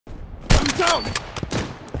zone!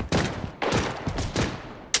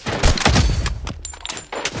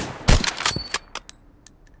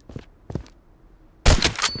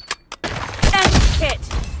 Hit!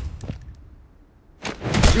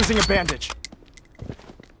 Using a bandage.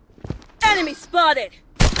 Enemy spotted!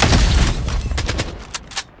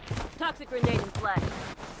 Toxic grenade in play.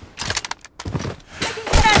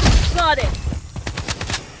 Enemy spotted!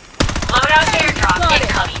 Loadout airdrop Spotted.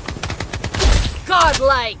 incoming.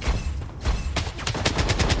 Godlike!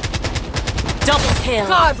 Double kill.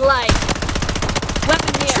 Godlike!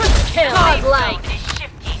 Weapon here! Triple kill. Godlike! Safe zone is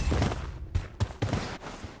shifting.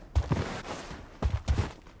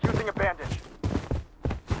 Using a bandage.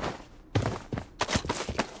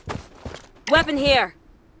 Weapon here!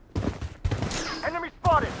 Enemy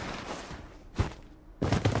spotted!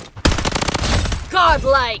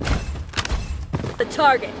 Godlike! The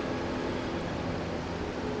target!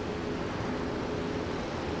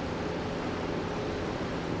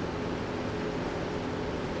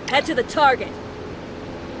 Head to the target!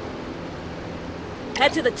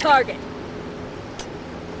 Head to the target!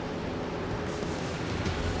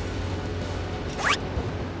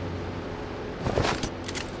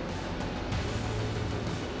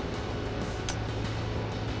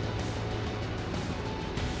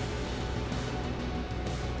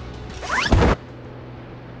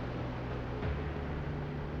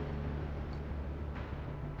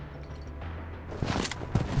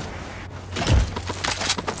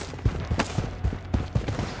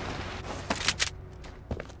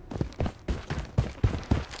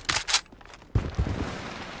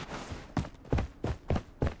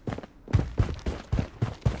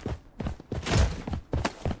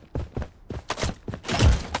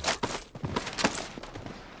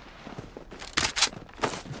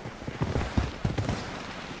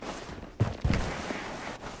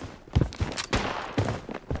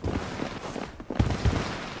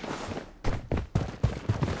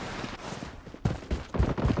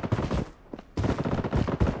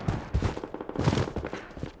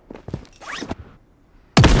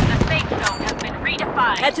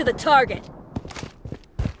 Head to the target!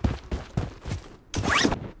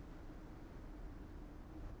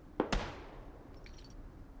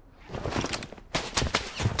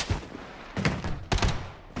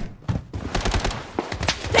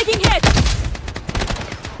 Taking hit!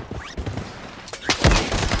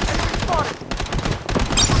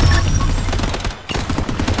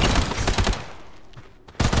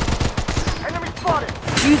 Enemy spotted!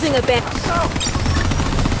 Using a bandage.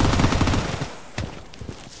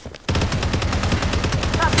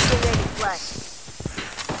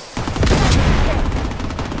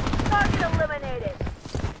 Target eliminated.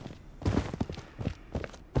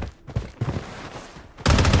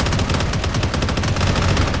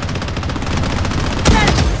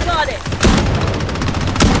 Got it.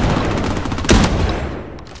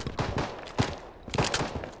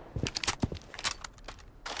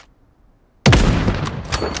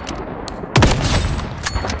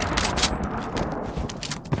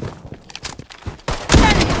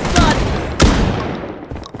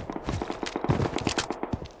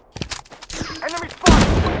 Enemy spotted!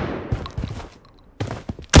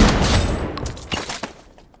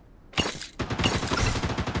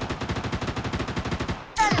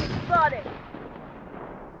 Enemy spotted.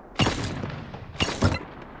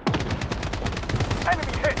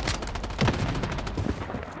 Enemy hit!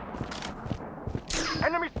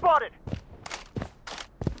 Enemy spotted!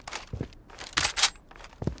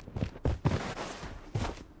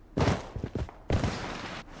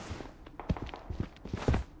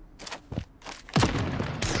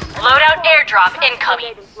 Loadout airdrop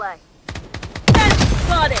incoming. Enemy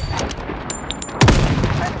spotted.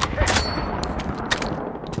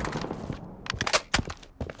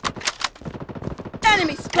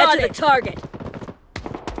 Enemy spotted. Head to the target.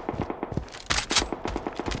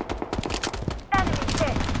 Enemy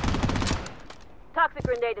hit. Toxic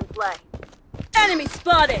grenade in play. Enemy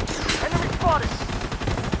spotted. Enemy spotted!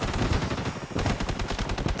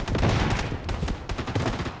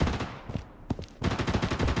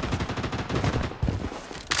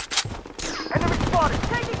 Enemy spotted!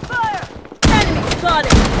 Taking fire. Enemy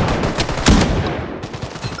spotted.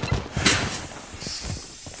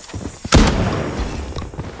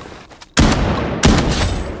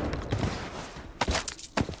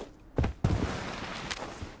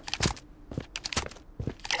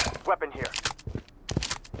 Weapon here.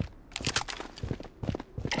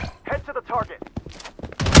 Head to the target.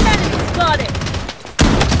 Enemy spotted.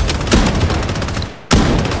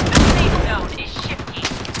 Safe zone is shifting.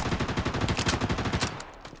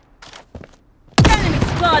 Enemy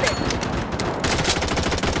spotted.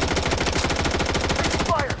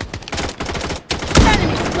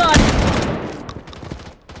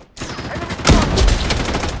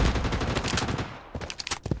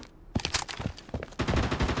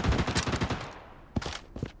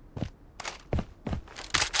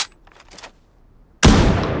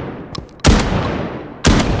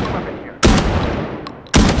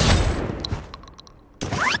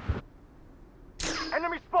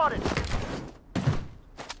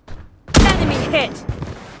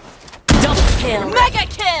 kill. Mega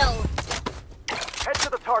kill. Head to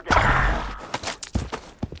the target.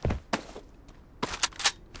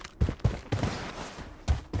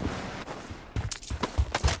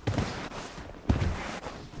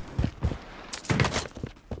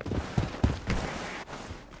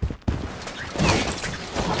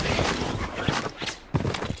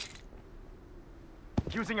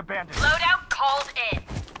 Using a bandage. Loadout called in.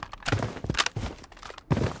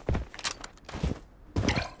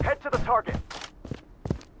 Head to the target.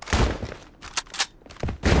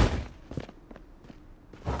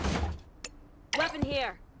 Weapon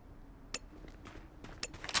here.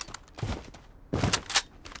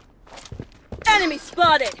 Enemy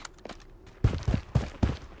spotted.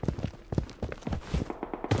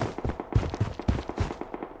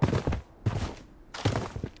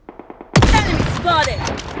 Enemy spotted.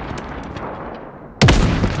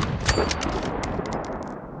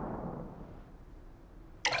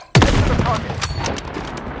 Head to the target.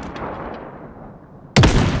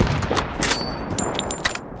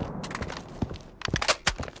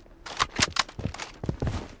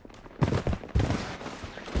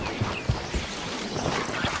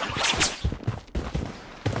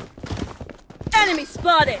 Enemy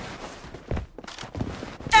spotted.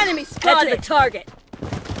 Enemy spotted. Head to the target.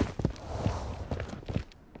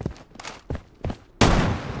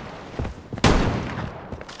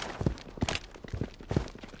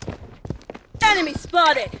 Enemy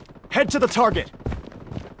spotted. Head to the target.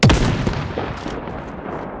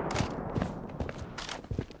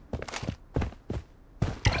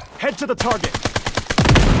 Head to the target.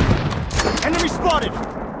 Enemy spotted.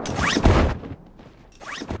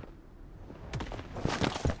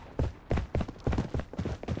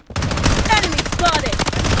 Enemy spotted.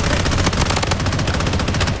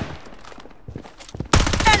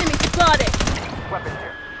 Enemy spotted. Weapon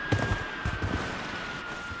here.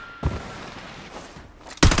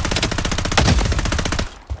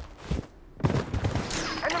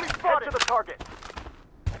 Enemy spotted. Head to the target.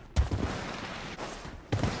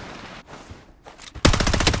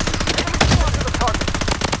 Enemy spotted to the target.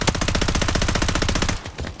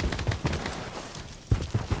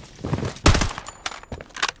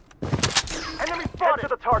 Enemy spotted. Head to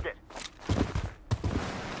the target.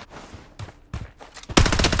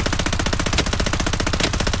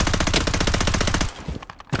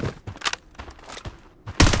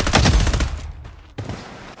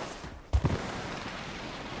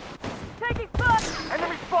 Taking fire.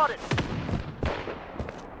 Enemy spotted.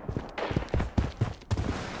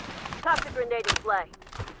 Toxic grenade in play.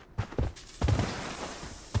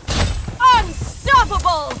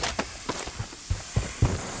 Unstoppable.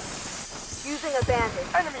 Using a bandage.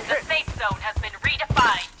 Enemy The hit. safe zone has been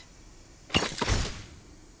redefined.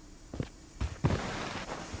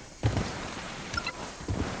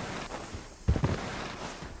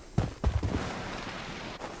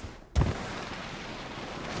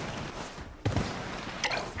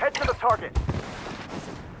 Head to the target.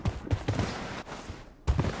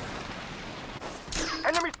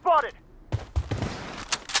 Enemy spotted.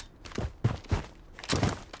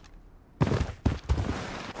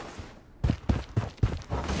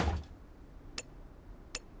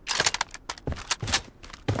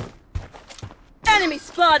 Enemy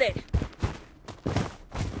spotted.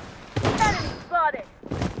 Enemy spotted.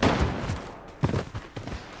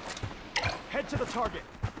 Head to the target.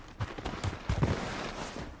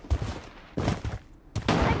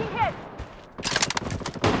 Taking hit.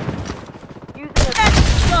 Using a enemy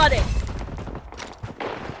spotted.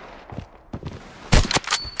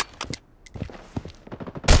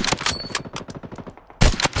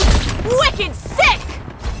 Wicked sick.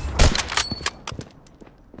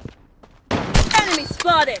 Enemy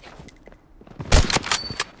spotted.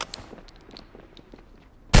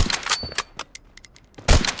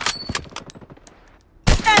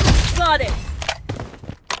 Enemy spotted.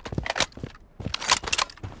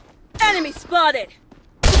 Enemy spotted.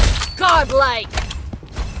 Godlike.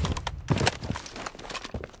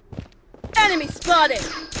 Enemy spotted.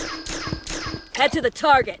 Head to the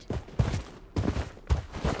target.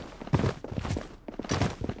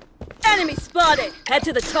 Enemy spotted. Head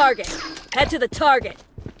to the target. Head to the target.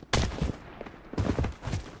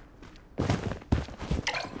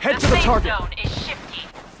 Head The to the safe target. zone is shifting.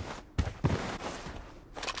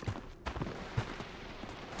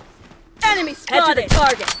 Enemy spotted. Head to the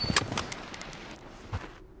target.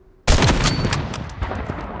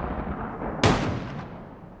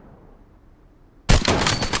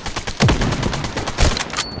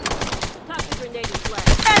 Toxic grenade in play.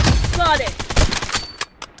 Enemy spotted.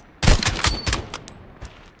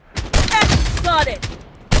 Enemy spotted.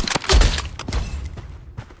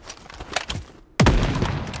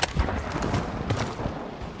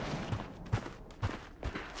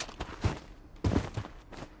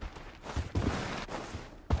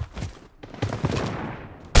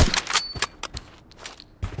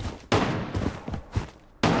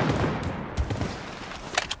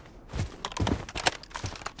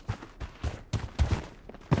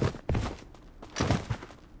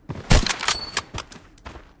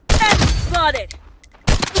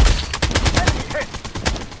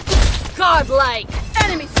 Godlike!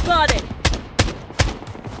 Enemy spotted!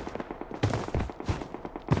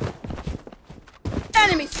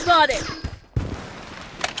 Enemy spotted!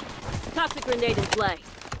 Toxic grenade in play.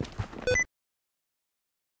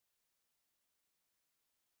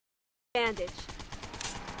 Bandage.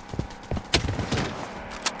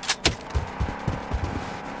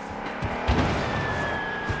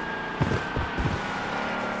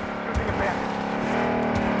 Using a bandage.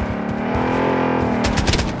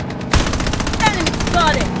 Enemy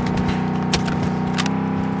spotted!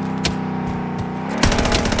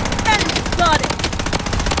 Enemy spotted!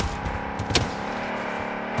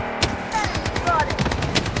 Enemy spotted!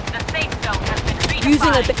 The safe zone has been redefined.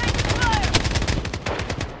 Using a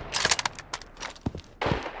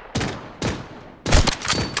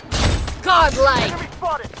Godlike! Enemy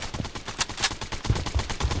spotted.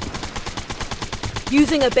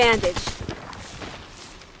 Using a bandage.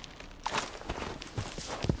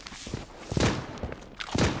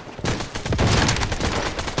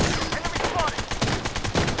 Enemy spotted.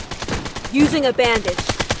 Using a bandage.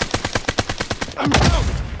 I'm down.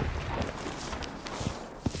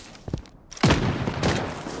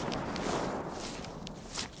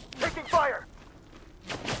 Taking fire.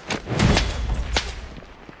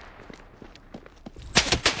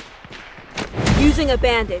 Using a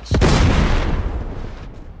bandage.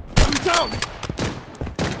 I'm down.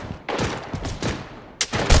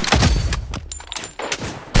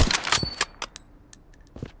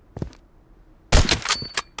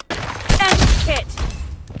 Enemy hit!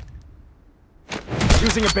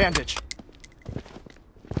 Using a bandage.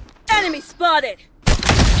 Enemy spotted!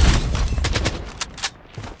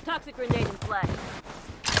 Toxic grenade in play.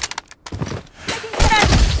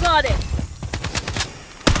 Enemy spotted!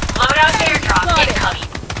 Loadout airdrop Got it. incoming.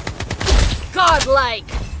 Godlike!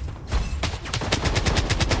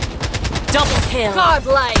 Double kill.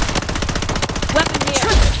 Godlike! Weapon here!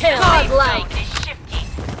 Triple kill. Godlike! Safe zone is shifting.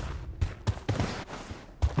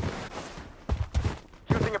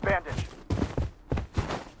 Using a bandage.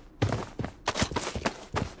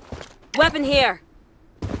 Weapon here!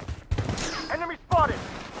 Enemy spotted.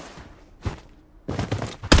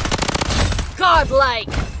 Godlike!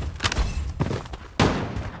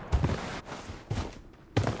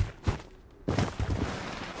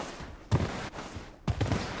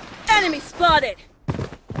 Enemy spotted!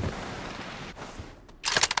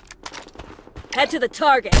 Head to the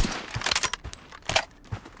target!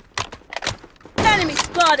 Enemy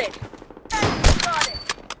spotted! Enemy spotted!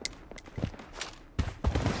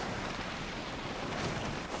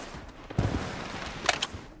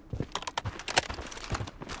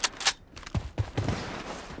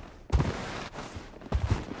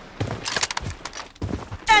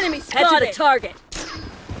 Enemy spotted! Head to the target!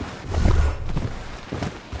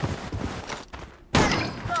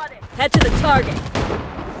 Head to the target!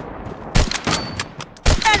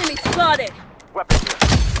 Enemy spotted! Weapon here.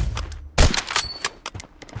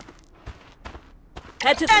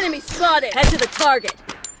 Head to enemy spotted! Head to the target!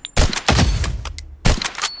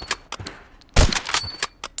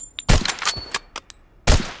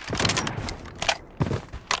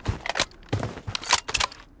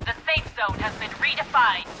 The safe zone has been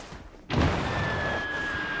redefined.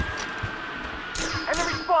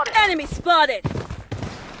 Enemy spotted. Enemy spotted!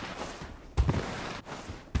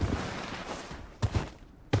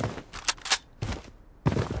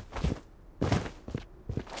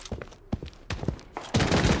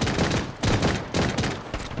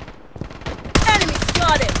 Enemy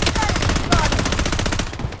spotted!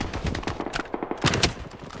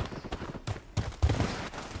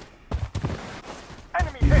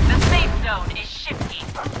 Enemy hit. The safe zone is shifting.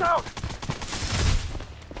 I'm down.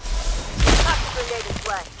 Toxic grenade in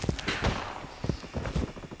play.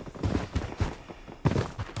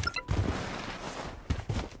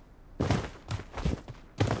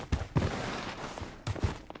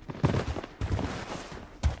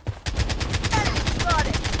 Enemy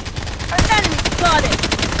spotted! Enemy spotted!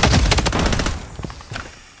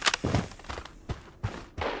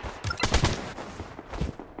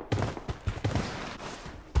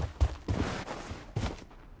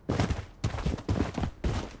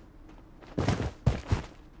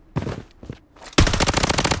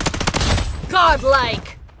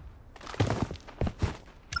 Godlike!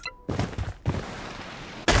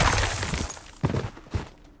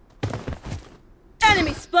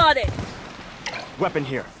 Enemy spotted! Weapon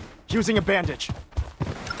here. Using a bandage.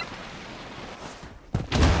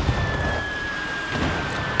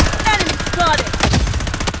 Enemy spotted!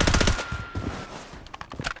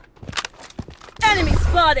 Enemy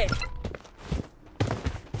spotted!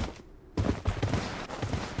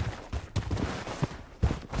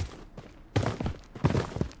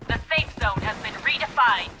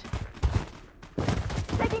 redefined.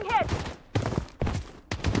 Taking hit.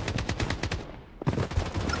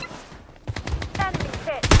 Enemy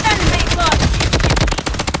hit. Enemy spotted.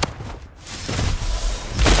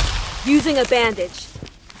 Using a bandage.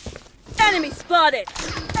 Enemy spotted.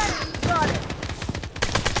 Enemy spotted.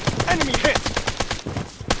 Enemy hit!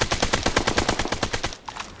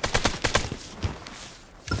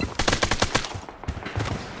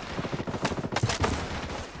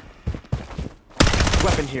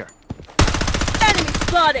 Weapon here. Enemy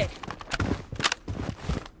spotted.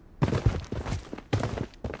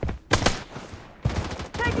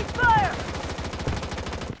 Taking fire.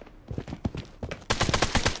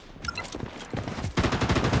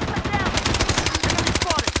 Enemy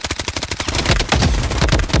spotted!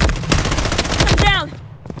 Down!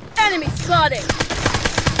 Enemy spotted!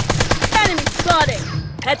 Enemy spotted!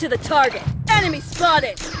 Head to the target! Enemy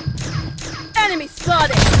spotted! Enemy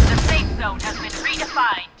spotted! The safe zone has been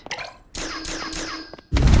redefined.